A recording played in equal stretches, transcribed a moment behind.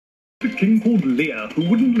a king called Lear who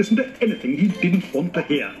wouldn't listen to anything he didn't want to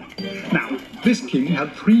hear. Now, this king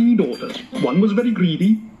had 3 daughters. One was very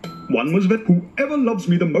greedy, one was that whoever loves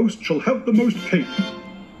me the most shall have the most cake.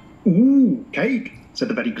 Ooh, cake, said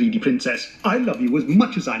the very greedy princess. I love you as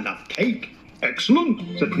much as I love cake.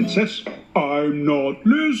 Excellent, said Princess. I'm not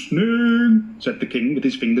listening, said the king with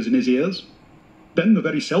his fingers in his ears. Then the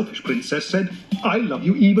very selfish princess said, I love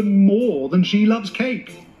you even more than she loves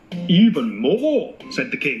cake. Even more,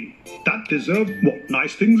 said the king. That deserves... What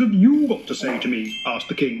nice things have you got to say to me? Asked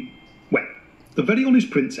the king. Well, the very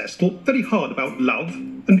honest princess thought very hard about love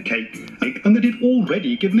and cake, and that he'd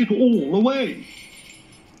already given it all away.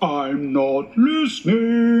 I'm not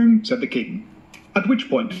listening, said the king. At which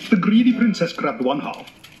point the greedy princess grabbed one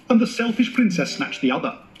half, and the selfish princess snatched the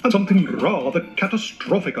other, and something rather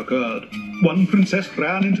catastrophic occurred. One princess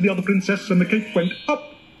ran into the other princess, and the cake went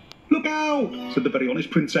up. Look out, said the very honest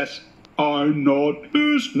princess. I'm not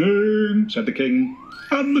listening, said the king,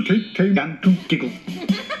 and the cake began to giggle,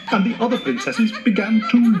 and the other princesses began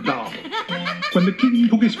to laugh. When the king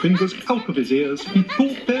took his fingers out of his ears, he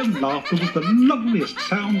thought their laughter was the loveliest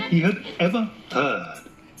sound he had ever heard.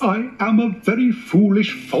 I am a very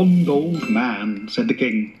foolish, fond old man, said the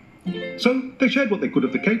king. So they shared what they could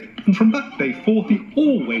of the cake, and from that day forth he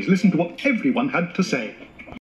always listened to what everyone had to say.